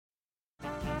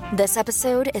This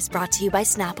episode is brought to you by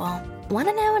Snapple. Want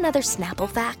to know another Snapple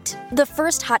fact? The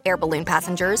first hot air balloon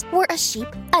passengers were a sheep,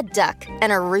 a duck,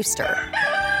 and a rooster.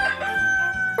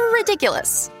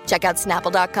 Ridiculous. Check out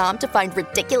Snapple.com to find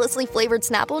ridiculously flavored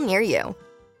Snapple near you.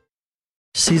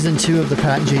 Season 2 of the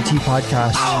Pat and JT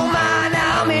podcast. Oh man,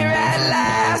 I'm here at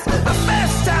last. The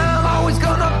best time, always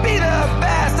gonna be the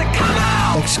best. Come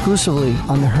on! Exclusively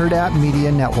on the Herd App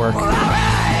Media Network. All right.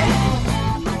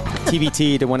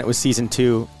 TBT to when it was season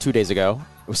 2 days ago.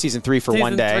 It was season 3 for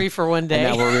one day. Season 3 for one day.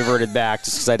 And now we're reverted back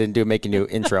just because I didn't make a new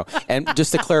intro. And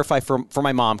just to clarify for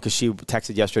my mom, because she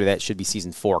texted yesterday that it should be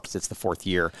season 4 because it's the 4th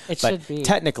year. Should be.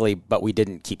 Technically, but we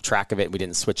didn't keep track of it. We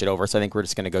didn't switch it over. So I think we're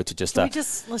just going to go to just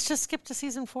let's just skip to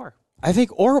season 4. I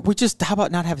think, or we just, how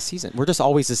about not have a season? We're just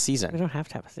always a season. We don't have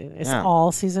to have a season. It's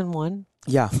all season 1.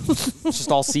 Yeah. It's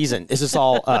just all season. It's just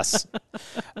all us.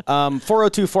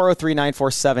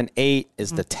 402-403-9478 is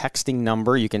the texting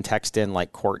number. You can text in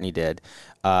like Courtney did,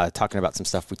 talking about some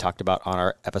stuff we talked about on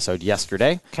our episode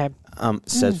yesterday. Okay.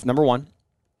 Says, number 1,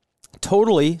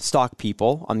 totally stalk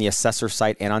people on the assessor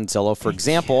site and on Zillow. For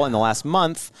example, in the last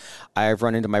month, I've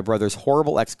run into my brother's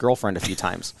horrible ex-girlfriend a few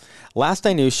times. Last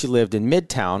I knew, she lived in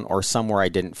Midtown or somewhere I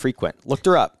didn't frequent. Looked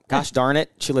her up. Gosh darn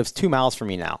it, she lives 2 miles from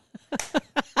me now.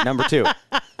 Number 2,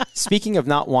 speaking of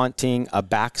not wanting a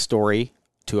backstory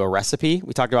to a recipe,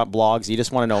 we talked about blogs. You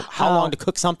just want to know how long to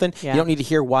cook something. Yeah. You don't need to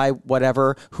hear why,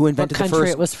 whatever, who invented the country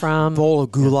first it was from. bowl of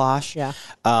goulash. Yeah.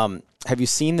 Have you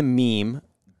seen the meme?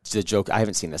 The joke, I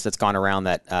haven't seen this. It's gone around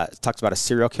that talks about a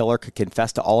serial killer could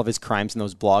confess to all of his crimes in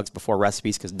those blogs before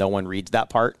recipes because no one reads that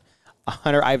part.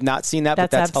 Hunter, I have not seen that, but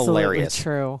that's absolutely hilarious.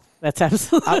 True. That's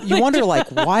absolutely You wonder,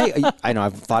 like, why? I know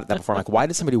I've thought that before. I'm like, why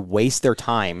did somebody waste their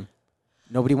time?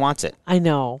 Nobody wants it. I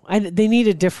know. They need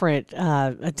a different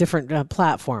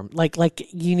platform.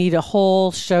 Like you need a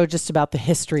whole show just about the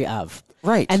history of.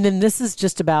 Right. And then this is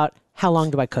just about how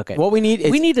long do I cook it? What we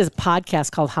need is a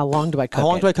podcast called How Long Do I Cook It? How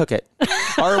long do I cook it?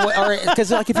 or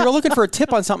because like if you're looking for a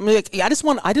tip on something, like, I just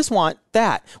want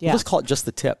that. Yeah. We'll just call it just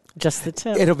the tip. Just the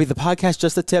tip. It'll be the podcast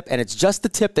just the tip, and it's just the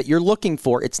tip that you're looking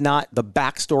for. It's not the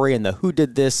backstory and the who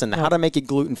did this and how to make it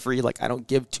gluten free. Like I don't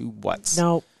give two whats.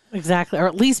 No, exactly. Or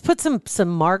at least put some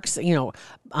marks.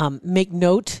 Make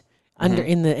note.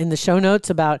 In the show notes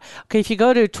about, okay, if you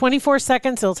go to 24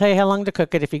 seconds, it'll tell you how long to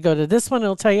cook it. If you go to this one,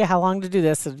 it'll tell you how long to do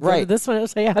this. And go to this one, it'll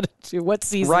tell you how to do what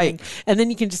seasoning. Right. And then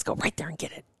you can just go right there and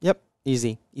get it. Yep.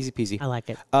 Easy peasy. I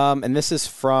like it. And this is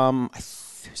from.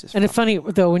 And it's funny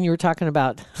though when you were talking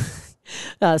about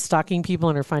stalking people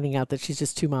and her finding out that she's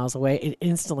just 2 miles away, it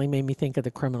instantly made me think of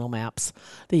the criminal maps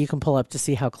that you can pull up to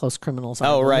see how close criminals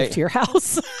are to your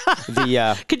house.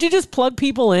 Could you just plug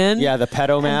people in? Yeah, the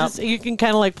pedo map. You can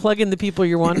kind of like plug in the people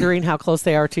you're wondering how close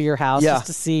they are to your house, just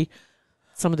to see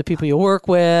some of the people you work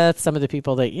with, some of the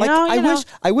people that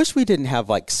I wish we didn't have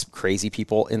like crazy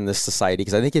people in this society,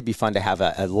 because I think it'd be fun to have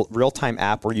a real-time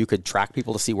app where you could track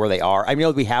people to see where they are. I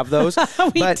mean, we have those,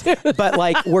 but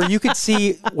like where you could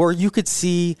see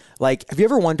like, have you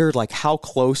ever wondered like how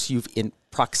close you've in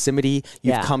proximity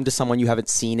you've come to someone you haven't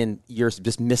seen in years,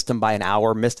 just missed them by an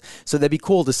hour, so that'd be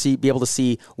cool to be able to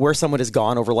see where someone has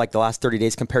gone over like the last 30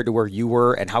 days compared to where you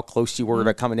were and how close you were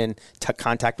to coming in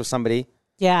contact with somebody.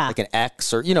 Yeah. Like an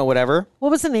ex or, whatever.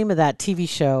 What was the name of that TV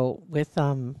show with,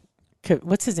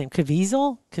 what's his name?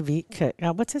 Caviezel?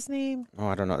 What's his name? Oh,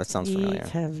 I don't know. That sounds familiar.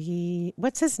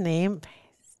 What's his name?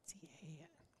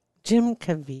 Jim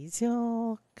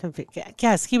Caviezel?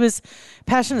 Yes, he was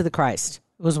Passion of the Christ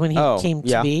was when he came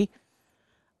to be.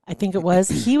 I think it was.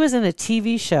 He was in a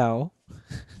TV show.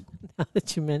 Now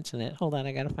that you mention it, hold on,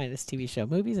 I got to find this TV show.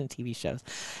 Movies and TV shows.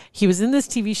 He was in this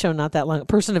TV show not that long.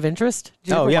 Person of Interest.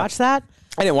 Did you ever watch that?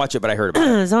 I didn't watch it, but I heard about it.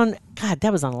 It was on. God,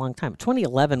 that was on a long time.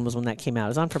 2011 was when that came out. It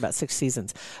was on for about 6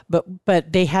 seasons.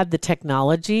 But they had the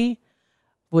technology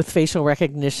with facial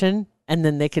recognition, and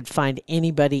then they could find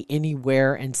anybody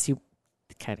anywhere and see.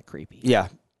 Kind of creepy. Yeah.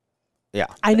 Yeah.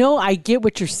 I know. I get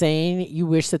what you're saying. You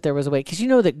wish that there was a way, because you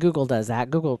know that Google does that.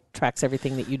 Google tracks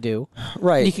everything that you do.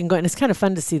 Right. And you can go, and it's kind of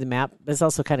fun to see the map. But it's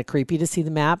also kind of creepy to see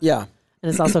the map. Yeah. And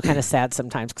it's also kind of sad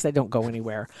sometimes because I don't go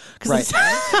anywhere. Right.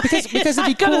 because it'd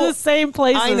be cool. Go to the same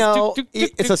places. I know.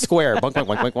 It's a square. Boink, boink,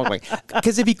 boink, boink, boink, boink.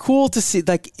 Because it'd be cool to see,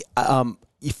 like,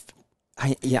 if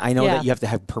I know that you have to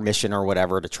have permission or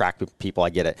whatever to track people.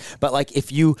 I get it. But like if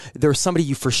there's somebody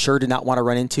you for sure did not want to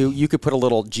run into, you could put a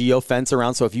little geo fence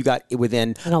around. So if you got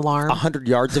within an alarm 100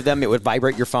 yards of them, it would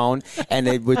vibrate your phone, and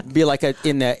it would be like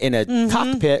in a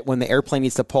cockpit when the airplane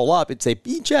needs to pull up. It'd say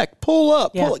eject, pull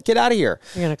up, get out of here.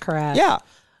 You're gonna crash. Yeah.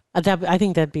 I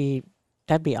think that'd be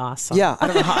That'd be awesome. Yeah, I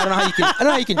don't know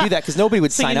how you can do that because nobody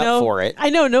would sign up for it. I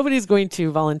know nobody's going to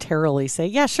voluntarily say,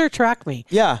 "Yeah, sure, track me."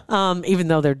 Yeah. Even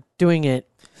though they're doing it.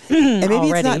 And maybe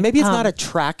already. it's not a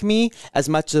track me as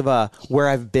much of a where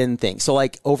I've been thing. So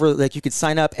like you could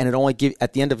sign up and it only give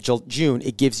at the end of June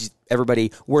it gives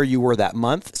everybody where you were that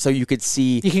month, so you could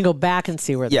see. You can go back and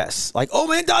see where. Yes, like oh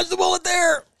man, dodged the bullet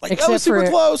there. Like that was super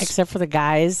close. Except for the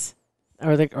guys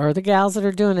or the gals that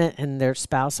are doing it, and their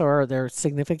spouse or their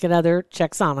significant other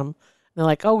checks on them. They're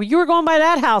like, "Oh, you were going by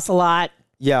that house a lot.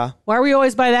 Yeah. Why are we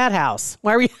always by that house?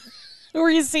 Why are we?" Who are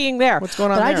you seeing there? What's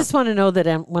going on there? I just want to know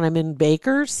that when I'm in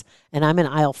Baker's and I'm in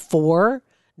aisle 4,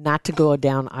 not to go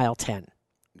down aisle 10.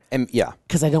 And yeah.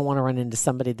 Because I don't want to run into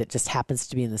somebody that just happens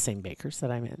to be in the same Baker's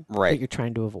that I'm in. Right. That you're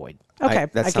trying to avoid. Okay.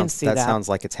 I can see that. That sounds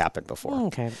like it's happened before.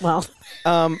 Okay. Well.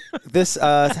 This,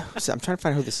 I'm trying to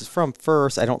find who this is from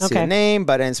first. I don't see the name,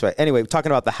 but anyway,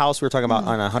 talking about the house we were talking about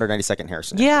on 192nd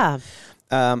Harrison. Yeah.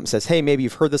 Says, hey, maybe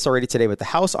you've heard this already today, but the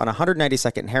house on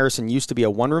 192nd and Harrison used to be a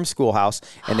one-room schoolhouse,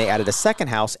 and they added a second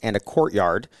house and a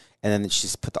courtyard. And then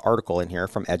she's put the article in here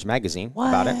from Edge Magazine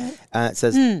about it. It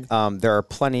says there are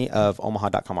plenty of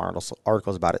Omaha.com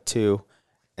articles about it, too.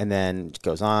 And then it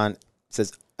goes on. It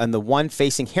says, and the one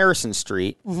facing Harrison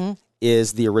Street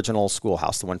is the original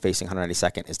schoolhouse. The one facing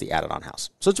 192nd is the added-on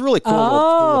house. So it's really cool.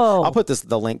 Oh. I'll put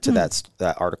the link to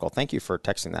that article. Thank you for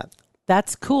texting that.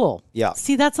 That's cool. Yeah.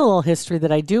 See, that's a little history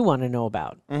that I do want to know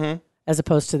about, as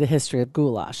opposed to the history of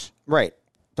goulash. Right.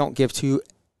 Don't give two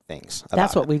things about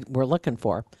That's what we were looking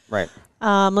for. Right.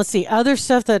 Let's see. Other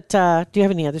stuff that, do you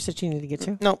have any others that you need to get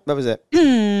to? No, that was it.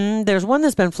 There's one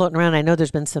that's been floating around. I know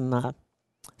there's been some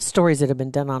stories that have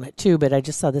been done on it too, but I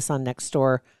just saw this on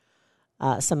Nextdoor.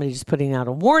 Somebody just putting out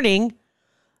a warning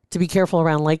to be careful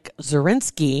around Lake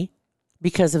Zorinsky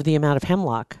because of the amount of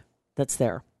hemlock that's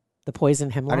there. The poison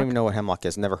hemlock. I don't even know what hemlock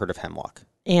is. Never heard of hemlock.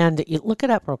 And you look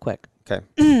it up real quick. Okay.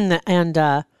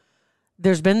 And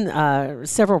there's been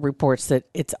several reports that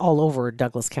it's all over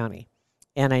Douglas County.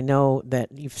 And I know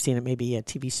that you've seen it, maybe a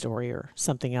TV story or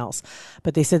something else.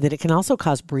 But they said that it can also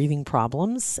cause breathing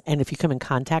problems. And if you come in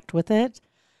contact with it,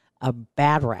 a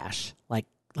bad rash, like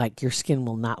your skin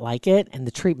will not like it. And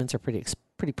the treatments are pretty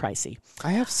pricey.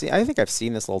 I think I've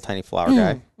seen this little tiny flower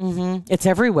guy. Mm-hmm. It's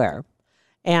everywhere.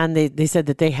 And they said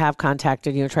that they have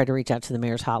contacted, tried to reach out to the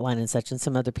mayor's hotline and such, and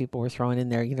some other people were throwing in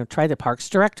there, try the parks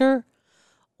director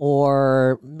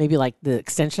or maybe like the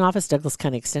extension office, Douglas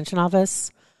County Extension Office.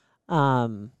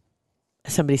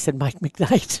 Somebody said Mike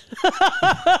McKnight.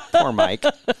 Poor Mike.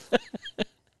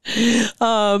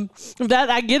 That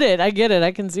I get it.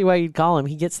 I can see why you'd call him.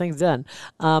 He gets things done.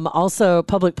 Also,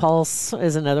 Public Pulse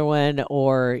is another one,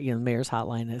 or Mayor's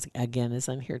Hotline is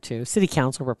on here too. City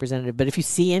Council representative. But if you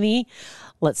see any,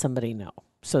 let somebody know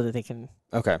so that they can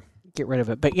get rid of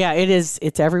it. But yeah,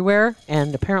 it's everywhere,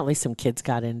 and apparently some kids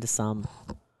got into some,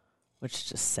 which is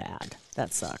just sad.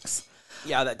 That sucks.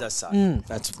 Yeah, that does suck.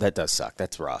 That does suck.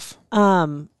 That's rough.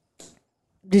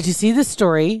 Did you see the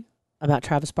story about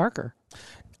Travis Barker?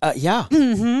 Yeah.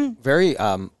 Mm-hmm. Very,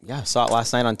 saw it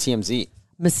last night on TMZ.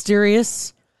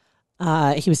 Mysterious.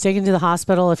 He was taken to the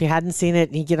hospital. If you hadn't seen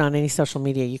it, you get on any social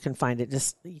media, you can find it.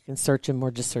 You can search him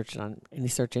or just search it on any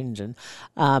search engine.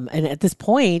 And at this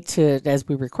point, as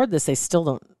we record this, they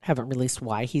still haven't released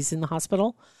why he's in the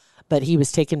hospital. But he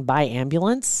was taken by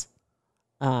ambulance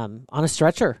on a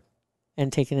stretcher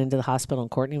and taken into the hospital. And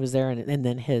Courtney was there. And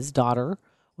then his daughter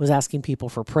was asking people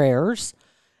for prayers.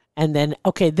 And then,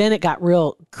 then it got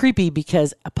real creepy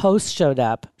because a post showed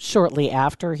up shortly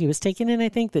after he was taken in, I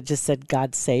think, that just said,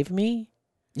 "God save me."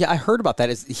 Yeah, I heard about that.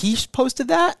 He posted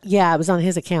that? Yeah, it was on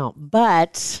his account.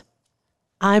 But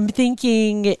I'm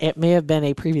thinking it may have been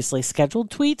a previously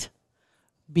scheduled tweet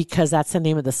because that's the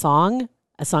name of the song,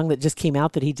 a song that just came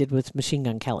out that he did with Machine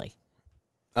Gun Kelly.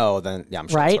 Oh, then, yeah, I'm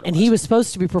sure. Right? And he was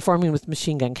supposed to be performing with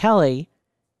Machine Gun Kelly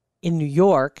in New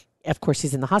York. Of course,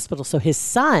 he's in the hospital. So his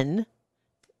son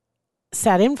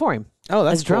sat in for him. Oh,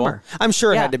 that's as drummer. Cool. I'm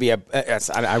sure it had to be a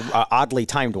oddly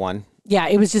timed one. Yeah,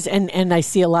 it was just, and I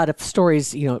see a lot of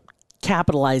stories,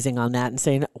 capitalizing on that and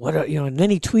saying, what, and then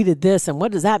he tweeted this, and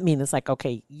what does that mean? It's like,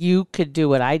 okay, you could do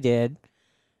what I did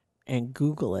and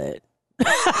Google it.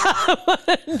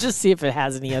 Just see if it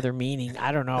has any other meaning.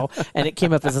 I don't know. And it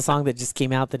came up as a song that just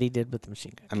came out that he did with the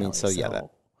Machine Gun Kelly.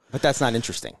 But that's not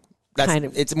interesting.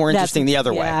 It's more interesting the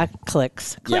other way. Yeah,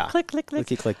 clicks. Click.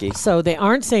 Clicky. So they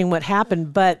aren't saying what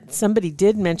happened, but somebody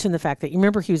did mention the fact that, you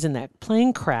remember he was in that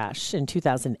plane crash in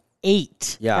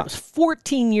 2008. Yeah. That was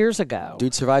 14 years ago.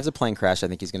 Dude survives a plane crash. I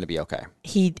think he's going to be okay.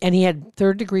 He had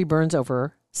third-degree burns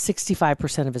over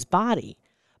 65% of his body.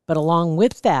 But along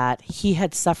with that, he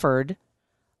had suffered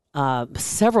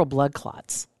several blood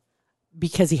clots.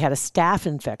 because he had a staph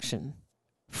infection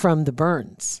from the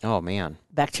burns. Oh, man.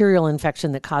 Bacterial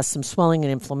infection that caused some swelling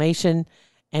and inflammation.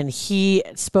 And he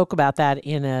spoke about that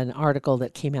in an article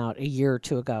that came out a year or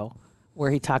two ago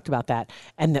where he talked about that.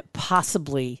 And that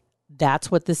possibly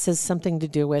that's what this has something to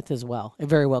do with as well. It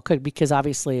very well could, because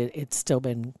obviously it's still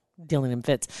been dealing him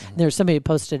fits. Mm-hmm. There's somebody who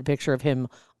posted a picture of him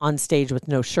on stage with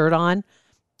no shirt on.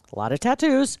 A lot of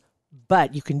tattoos,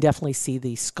 but you can definitely see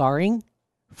the scarring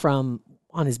from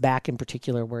on his back in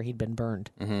particular where he'd been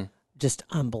burned. Mm-hmm. Just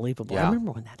unbelievable. Yeah. I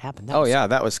remember when that happened.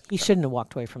 That was... He shouldn't have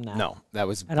walked away from that. No, that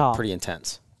was at all. Pretty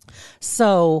intense.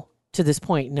 So, to this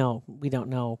point, no, we don't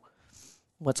know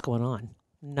what's going on.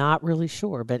 Not really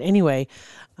sure. But anyway,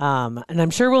 and I'm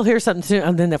sure we'll hear something soon.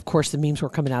 And then, of course, the memes were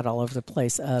coming out all over the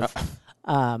place of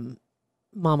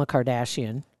Mama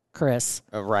Kardashian, Kris,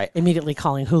 right, immediately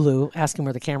calling Hulu, asking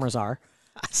where the cameras are.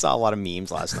 I saw a lot of memes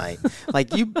last night.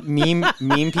 Like, you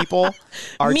meme people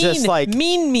are just like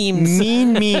mean memes.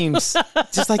 Mean memes.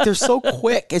 Just like they're so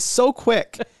quick. It's so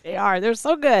quick. They are. They're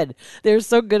so good. They're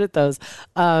so good at those.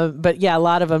 But yeah, a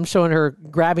lot of them showing her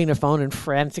grabbing a phone and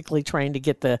frantically trying to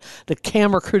get the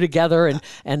camera crew together,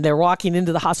 and they're walking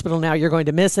into the hospital now. You're going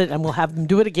to miss it, and we'll have them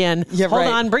do it again. Yeah, Hold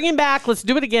on, bring him back. Let's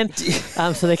do it again,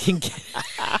 so they can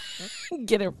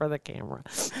get it for the camera.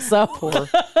 So poor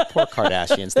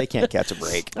Kardashians. They can't catch a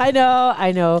break. I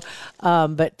know.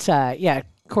 But yeah,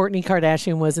 Kourtney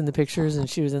Kardashian was in the pictures, and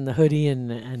she was in the hoodie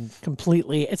and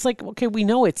completely. It's like, okay, we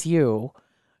know it's you.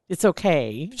 It's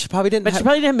okay. She probably didn't. But she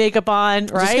probably didn't have makeup on,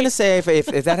 right? I was just gonna say,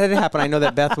 if that had happened, I know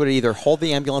that Beth would either hold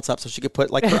the ambulance up so she could put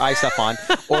like her eye stuff on,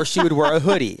 or she would wear a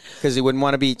hoodie because you wouldn't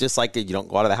want to be just like, you don't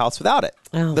go out of the house without it.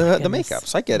 Oh, the makeup.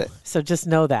 So I get it. So just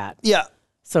know that. Yeah.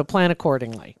 So plan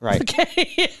accordingly. Right.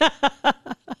 Okay.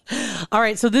 All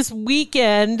right. So this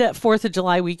weekend, 4th of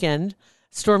July weekend,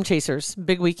 Storm Chasers,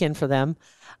 big weekend for them.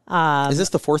 Is this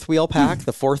the fourth wheel pack?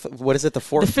 The fourth? What is it? The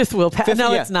fourth? The fifth wheel pack.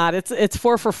 No, it's not. It's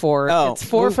 4 for 4. Oh. It's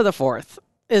 4 for the 4th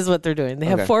is what they're doing. They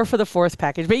have 4 for the 4th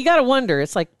package. But you got to wonder.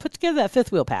 It's like, put together that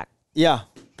fifth wheel pack. Yeah.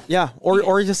 Yeah.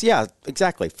 Or just,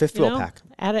 exactly. Fifth wheel pack.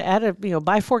 Add a,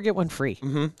 buy 4, get 1 free.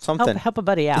 Mm-hmm. Something. Help a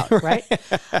buddy out, right?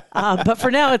 But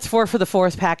for now, it's 4 for the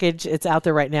 4th package. It's out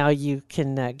there right now. You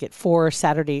can get 4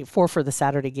 for the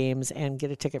Saturday games and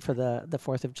get a ticket for the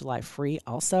 4th of July free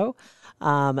also.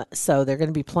 So they're going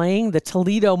to be playing the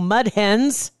Toledo Mud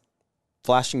Hens.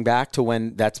 Flashing back to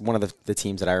when that's one of the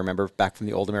teams that I remember back from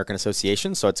the old American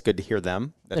Association. So it's good to hear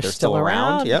them, that they're still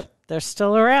around. Yep. They're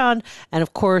still around. And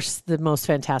of course, the most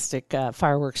fantastic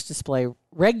fireworks display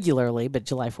regularly, but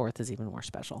July 4th is even more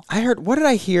special. I heard, what did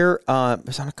I hear? It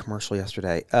was on a commercial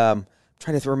yesterday. Trying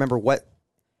to remember what.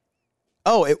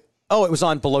 It was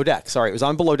on Below Deck. Sorry, it was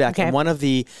on Below Deck. Okay.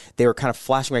 And they were kind of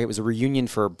flashing back. It was a reunion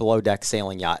for Below Deck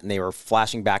Sailing Yacht, and they were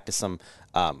flashing back to some,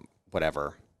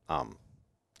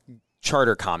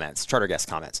 charter guest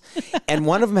comments. And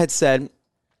one of them had said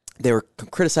they were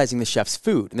criticizing the chef's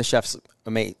food, and the chef's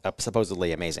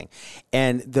supposedly amazing.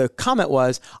 And the comment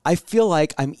was, I feel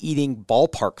like I'm eating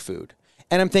ballpark food.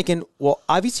 And I'm thinking, well,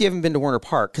 obviously you haven't been to Werner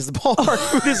Park because the ballpark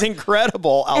food is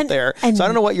incredible out there. So I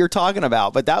don't know what you're talking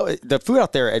about, but the food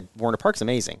out there at Werner Park's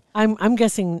amazing. I'm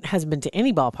guessing hasn't been to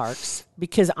any ballparks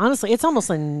because honestly, it's almost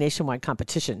a nationwide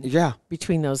competition. Yeah,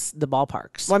 between the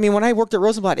ballparks. Well, I mean, when I worked at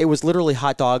Rosenblatt, it was literally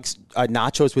hot dogs,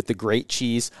 nachos with the great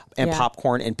cheese, and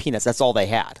popcorn and peanuts. That's all they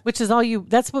had. Which is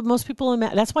that's what most people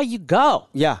imagine. That's why you go.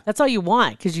 Yeah, that's all you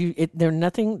want because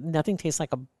nothing tastes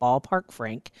like a ballpark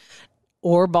Frank.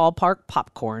 Or ballpark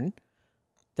popcorn,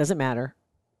 doesn't matter.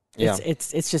 Yeah,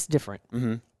 it's just different.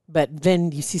 Mm-hmm. But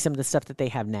then you see some of the stuff that they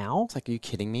have now. It's like, are you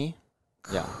kidding me?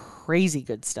 Yeah, crazy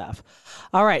good stuff.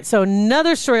 All right, so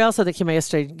another story also that came out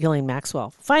yesterday: Ghislaine Maxwell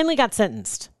finally got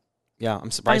sentenced. Yeah, I'm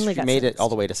surprised she made it all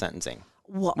the way to sentencing.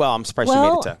 Well, I'm surprised she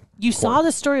made it to. You saw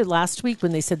the story last week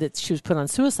when they said that she was put on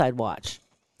suicide watch.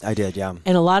 I did, yeah.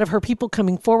 And a lot of her people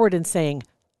coming forward and saying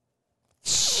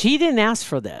she didn't ask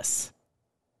for this.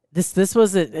 This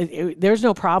was there's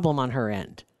no problem on her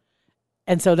end.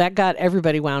 And so that got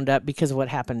everybody wound up because of what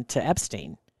happened to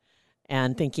Epstein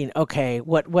and thinking, okay,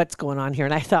 what's going on here?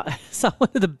 And I saw one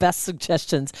of the best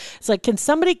suggestions. It's like, can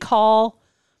somebody call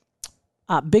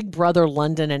Big Brother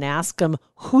London and ask them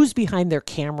who's behind their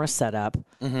camera setup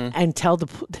and tell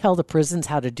the prisons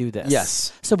how to do this?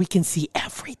 Yes. So we can see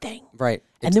everything. Right.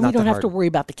 And then we don't have to worry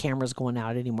about the cameras going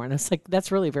out anymore. And it's like,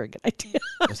 that's really a very good idea.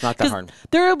 It's not that hard.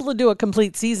 They're able to do a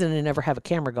complete season and never have a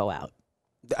camera go out.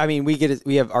 I mean,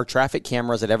 we have our traffic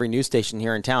cameras at every news station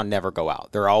here in town never go out.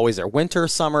 They're always there. Winter,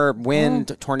 summer,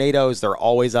 wind, tornadoes, they're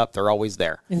always up. They're always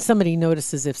there. And somebody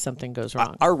notices if something goes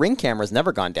wrong. Our Ring camera's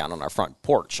never gone down on our front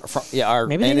porch.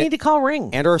 Maybe they need to call Ring.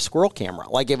 And our squirrel camera.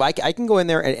 Like if I can go in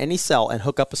there at any cell and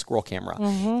hook up a squirrel camera,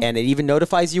 and it even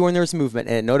notifies you when there's movement,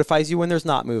 and it notifies you when there's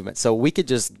not movement. So we could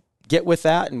just get with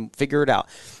that and figure it out,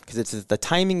 because the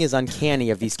timing is uncanny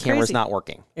of these cameras not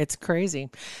working. It's crazy.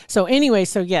 So anyway,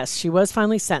 yes, she was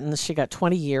finally sentenced. She got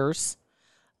 20 years.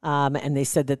 And they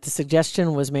said that the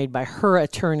suggestion was made by her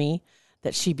attorney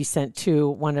that she be sent to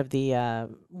one of the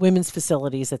women's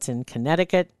facilities that's in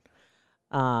Connecticut.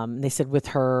 They said with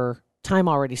her time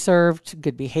already served,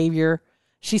 good behavior,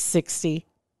 she's 60,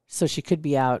 so she could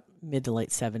be out mid to late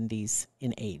 70s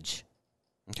in age.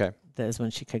 Okay. That is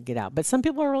when she could get out. But some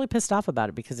people are really pissed off about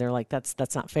it because they're like,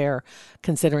 that's not fair,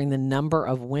 considering the number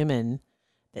of women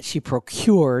that she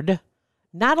procured,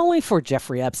 not only for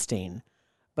Jeffrey Epstein,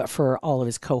 but for all of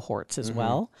his cohorts as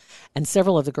well. And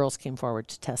several of the girls came forward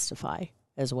to testify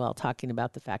as well, talking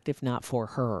about the fact, if not for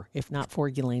her, if not for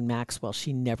Ghislaine Maxwell,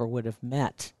 she never would have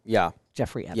met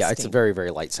Jeffrey Epstein. Yeah, it's a very,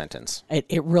 very light sentence.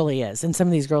 It really is. And some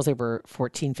of these girls, they were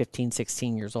 14, 15,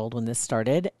 16 years old when this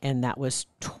started, and that was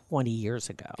 20 years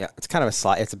ago. Yeah, it's kind of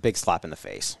it's a big slap in the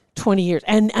face. 20 years.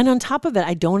 And on top of it,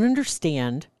 I don't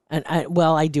understand,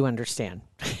 I do understand.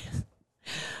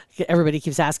 Everybody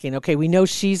keeps asking, okay, we know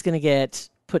she's going to get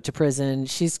put to prison.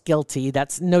 She's guilty.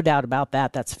 That's no doubt about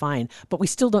that. That's fine. But we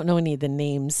still don't know any of the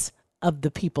names of the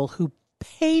people who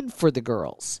paid for the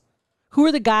girls. Who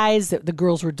are the guys that the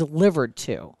girls were delivered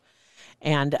to?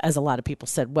 And as a lot of people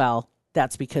said, well,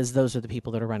 that's because those are the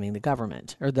people that are running the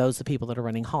government, or those are the people that are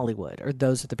running Hollywood, or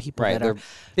those are the people that are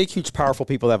big, huge, powerful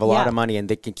people that have a lot of money and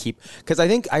they can keep. Because I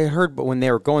think I heard when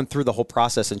they were going through the whole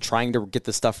process and trying to get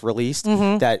the stuff released,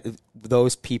 that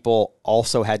those people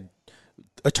also had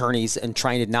attorneys and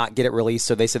trying to not get it released.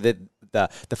 So they said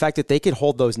that the fact that they could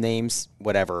hold those names,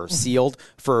 sealed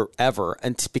forever,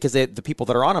 and because the people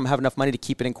that are on them have enough money to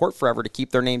keep it in court forever to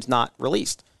keep their names not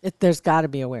released. There's got to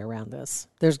be a way around this.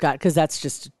 Because that's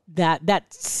just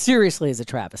that seriously is a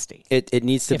travesty. It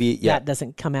needs to be. That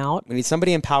doesn't come out. We need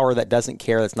somebody in power that doesn't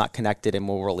care, that's not connected, and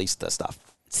will release the stuff.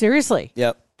 Seriously.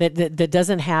 Yep. That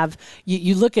doesn't have.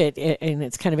 You look at it, and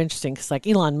it's kind of interesting because like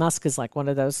Elon Musk is like one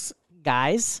of those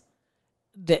guys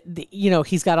that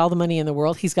he's got all the money in the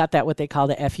world. He's got that what they call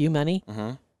the FU money.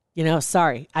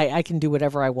 Sorry, I can do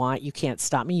whatever I want. You can't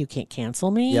stop me. You can't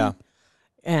cancel me. Yeah.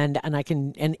 And I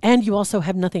can and you also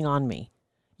have nothing on me.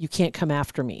 You can't come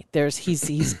after me.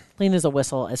 He's clean as a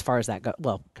whistle as far as that goes.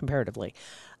 Well, comparatively,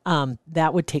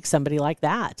 that would take somebody like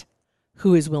that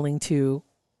who is willing to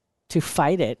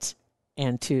fight it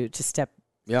and to step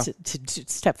to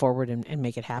step forward and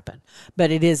make it happen.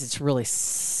 But it's really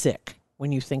sick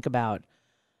when you think about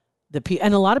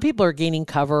and a lot of people are gaining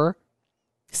cover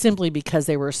simply because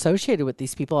they were associated with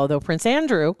these people. Although Prince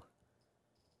Andrew,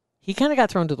 he kind of got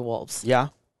thrown to the wolves. Yeah.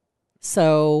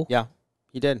 So. Yeah,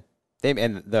 he did.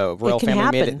 And the royal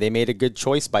family made a good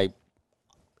choice by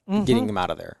getting him out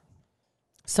of there.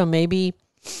 So maybe,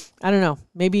 I don't know.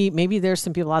 Maybe there's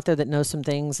some people out there that know some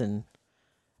things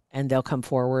and they'll come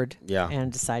forward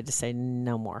and decide to say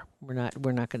no more. We're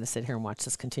not going to sit here and watch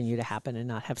this continue to happen and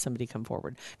not have somebody come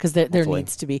forward, because there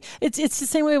needs to be. It's the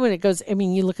same way when it goes. I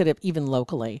mean, you look at it even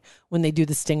locally when they do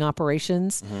the sting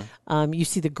operations. You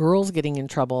see the girls getting in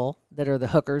trouble that are the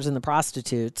hookers and the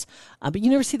prostitutes, but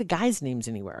you never see the guys' names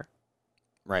anywhere.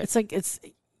 Right. It's like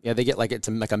they get like it's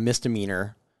like a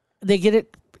misdemeanor. They get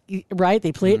it right.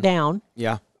 They play it down.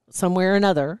 Yeah. Somewhere or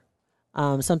another.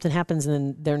 Something happens and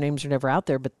then their names are never out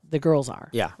there, but the girls are.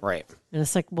 Yeah, right. And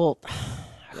it's like, well,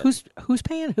 who's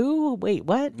paying who? Wait,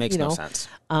 what? Makes no sense.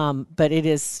 But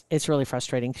it's really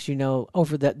frustrating because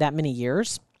over that many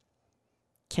years,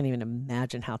 can't even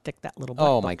imagine how thick that little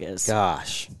black book is.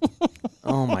 Gosh.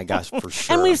 Oh my gosh, for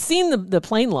sure. And we've seen the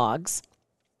plane logs,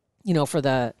 for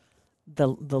the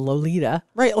Lolita,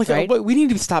 right? But we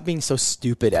need to stop being so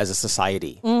stupid as a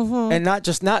society, and not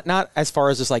just not as far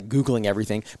as just like Googling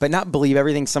everything, but not believe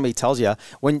everything somebody tells you.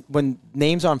 When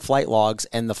names on flight logs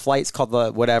and the flight's called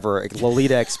the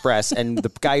Lolita Express, and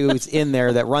the guy who's in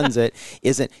there that runs it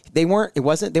they weren't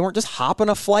just hopping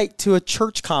a flight to a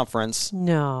church conference.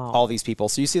 No, all these people.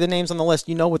 So you see the names on the list,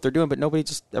 you know what they're doing, but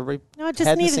everybody. No,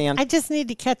 I just need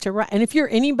to catch a ride. And if you're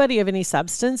anybody of any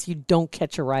substance, you don't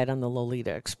catch a ride on the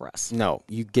Lolita Express. No,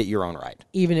 you get your own ride,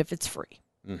 even if it's free.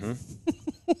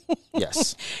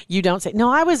 Yes. You don't say no.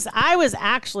 I was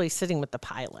actually sitting with the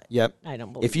pilot. Yep. I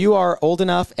don't believe. If you are old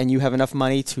enough and you have enough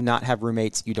money to not have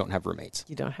roommates, you don't have roommates.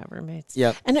 You don't have roommates.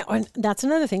 Yep. And that's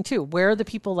another thing too. Where are the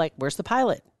people? Like, where's the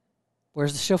pilot?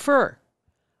 Where's the chauffeur?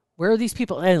 Where are these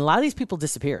people? And a lot of these people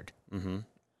disappeared. Mm-hmm.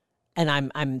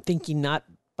 And I'm thinking not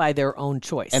by their own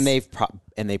choice. And they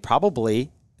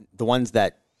probably, the ones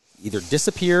that either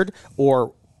disappeared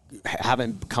or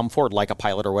haven't come forward, like a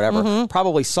pilot or whatever,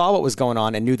 probably saw what was going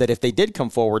on and knew that if they did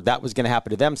come forward, that was going to happen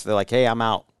to them. So they're like, hey, I'm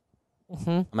out.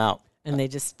 I'm out. And they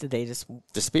just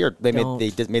disappeared. They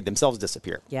made themselves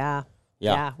disappear. Yeah.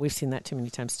 We've seen that too many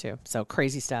times too. So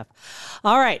crazy stuff.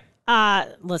 All right.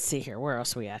 Let's see here. Where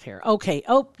else are we at here? Okay.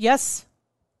 Oh, yes.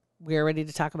 We are ready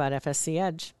to talk about FSC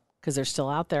Edge because they're still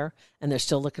out there and they're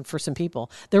still looking for some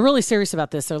people. They're really serious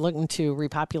about this. They're looking to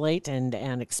repopulate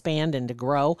and expand and to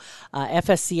grow.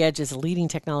 FSC Edge is a leading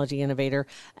technology innovator,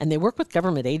 and they work with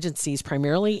government agencies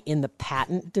primarily in the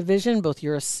patent division, both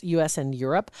U.S. and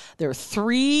Europe. There are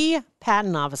 3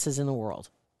 patent offices in the world.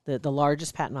 The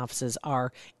largest patent offices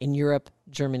are in Europe,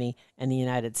 Germany, and the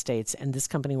United States, and this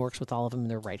company works with all of them,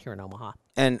 and they're right here in Omaha.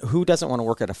 And who doesn't want to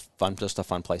work at just a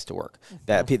fun place to work?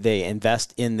 That they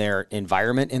invest in their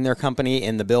environment, in their company,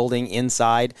 in the building,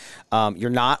 inside.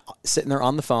 You're not sitting there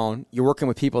on the phone. You're working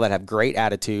with people that have great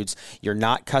attitudes. You're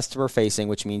not customer facing,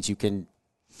 which means you can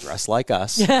dress like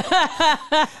us. Yeah.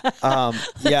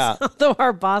 Although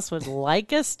our boss would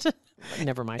like us to.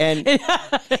 Never mind. And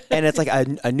it's like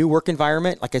a new work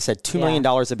environment. Like I said, $2 million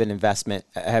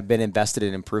have been invested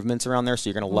in improvements around there. So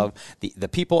you're going to love the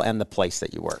people and the place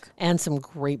that you work. And some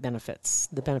great benefits.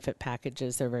 The benefit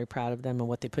packages, they're very proud of them and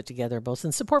what they put together, both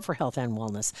in support for health and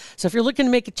wellness. So if you're looking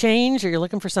to make a change or you're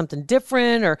looking for something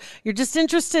different or you're just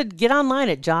interested, get online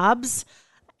at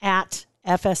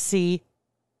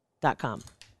jobs@fsc.com.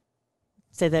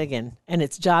 Say that again. And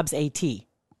it's jobs.at.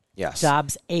 Yes.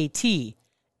 jobs@fsc.com.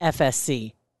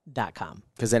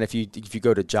 Because then if you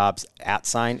go to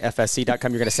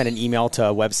jobs@fsc.com, you're going to send an email to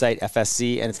a website,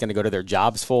 FSC, and it's going to go to their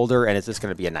jobs folder, and it's just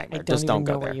going to be a nightmare. Just don't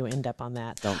go there. Where you end up on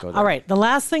that. Don't go there. All right. The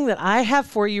last thing that I have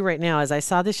for you right now is I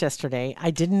saw this yesterday.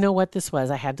 I didn't know what this was.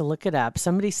 I had to look it up.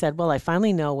 Somebody said, well, I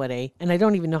finally know what and I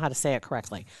don't even know how to say it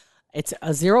correctly. It's a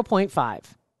 0.5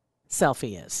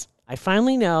 selfie is. I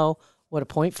finally know what a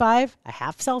 0.5, a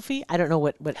half selfie. I don't know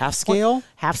what half scale,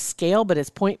 but it's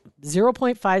 0.5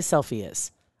 selfie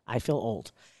is. I feel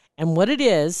old. And what it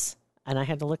is, and I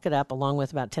had to look it up along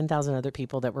with about 10,000 other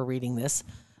people that were reading this.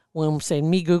 One saying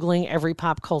me Googling every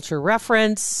pop culture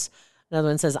reference. Another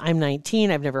one says, I'm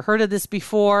 19. I've never heard of this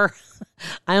before.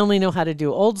 I only know how to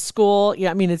do old school.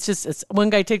 Yeah, I mean, it's one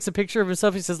guy takes a picture of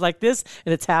himself. He says like this,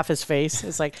 and it's half his face.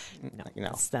 It's like,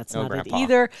 no, that's not Grandpa. It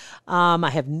either. I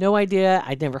have no idea.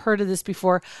 I'd never heard of this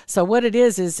before. So what it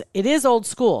is it is old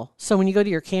school. So when you go to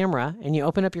your camera and you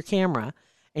open up your camera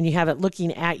and you have it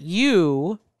looking at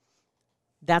you,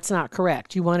 that's not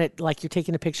correct. You want it like you're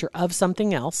taking a picture of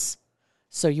something else.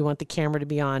 So you want the camera to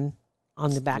be on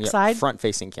the backside.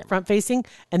 Front-facing camera. Front-facing.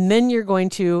 And then you're going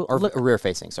to... Or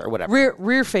rear-facing, sorry, whatever.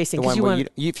 Rear-facing. The one where if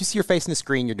you see your face in the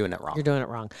screen, you're doing it wrong. You're doing it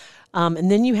wrong.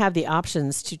 And then you have the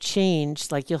options to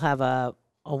change, like you'll have a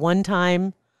 1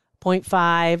 time,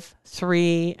 0.5,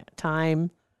 3 time,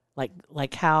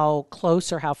 like how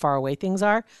close or how far away things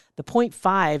are. The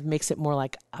 0.5 makes it more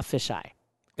like a fisheye.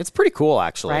 It's pretty cool,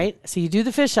 actually. Right? So you do the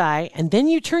fisheye, and then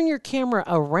you turn your camera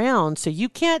around so you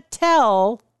can't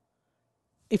tell...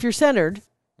 if you're centered,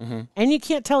 and you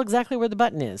can't tell exactly where the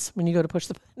button is when you go to push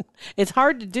the button. It's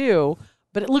hard to do,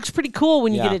 but it looks pretty cool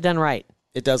when you get it done right.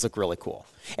 It does look really cool.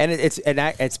 And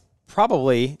it's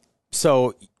probably,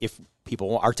 so if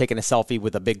people are taking a selfie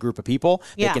with a big group of people,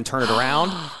 they can turn it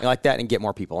around like that and get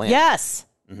more people in. Yes.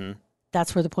 Mm-hmm.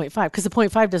 That's where the 0.5, because the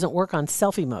 0.5 doesn't work on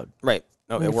selfie mode. Right.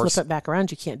 No, when it works. Flip it back around,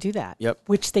 you can't do that. Yep.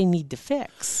 Which they need to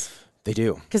fix. They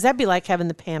do. Because that'd be like having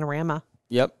the panorama.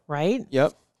 Yep. Right?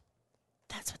 Yep.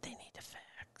 That's what they need to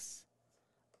fix.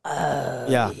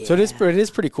 Yeah. So it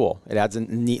is pretty cool. It adds a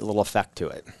neat little effect to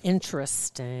it.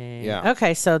 Interesting. Yeah.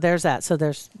 Okay, so there's that. So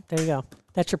there you go.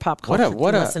 That's your pop culture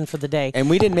lesson for the day. And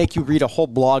we didn't make you read a whole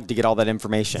blog to get all that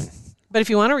information. But if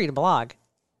you want to read a blog,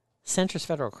 Centris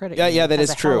Federal Credit Union that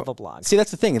is true. Hell of a blog. See,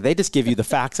 that's the thing. They just give you the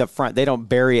facts up front. They don't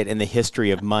bury it in the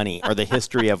history of money or the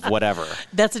history of whatever.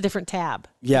 That's a different tab.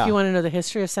 Yeah. If you want to know the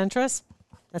history of Centris,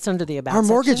 that's under the About Our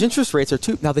mortgage section. interest rates are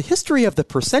too. Now, the history of the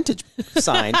percentage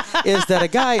sign is that a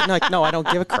guy, no, I don't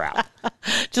give a crap.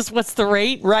 Just what's the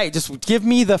rate? Right. Just give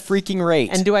me the freaking rate.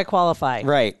 And do I qualify?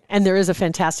 Right. And there is a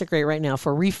fantastic rate right now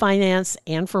for refinance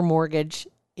and for mortgage.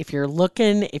 If you're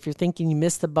thinking you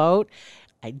missed the boat,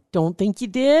 I don't think you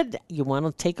did. You want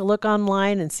to take a look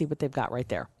online and see what they've got right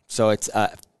there. So it's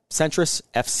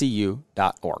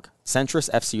centrisfcu.org.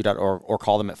 Centrisfcu.org, or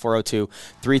call them at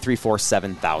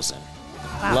 402-334-7000.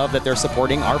 Wow. Love that they're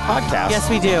supporting our podcast. Yes,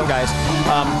 we do. Guys,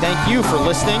 thank you for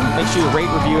listening. Make sure you rate,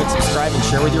 review, and subscribe and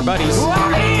share with your buddies. Oh,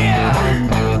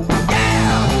 yeah.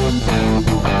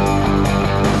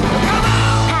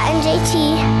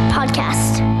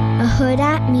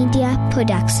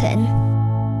 Production.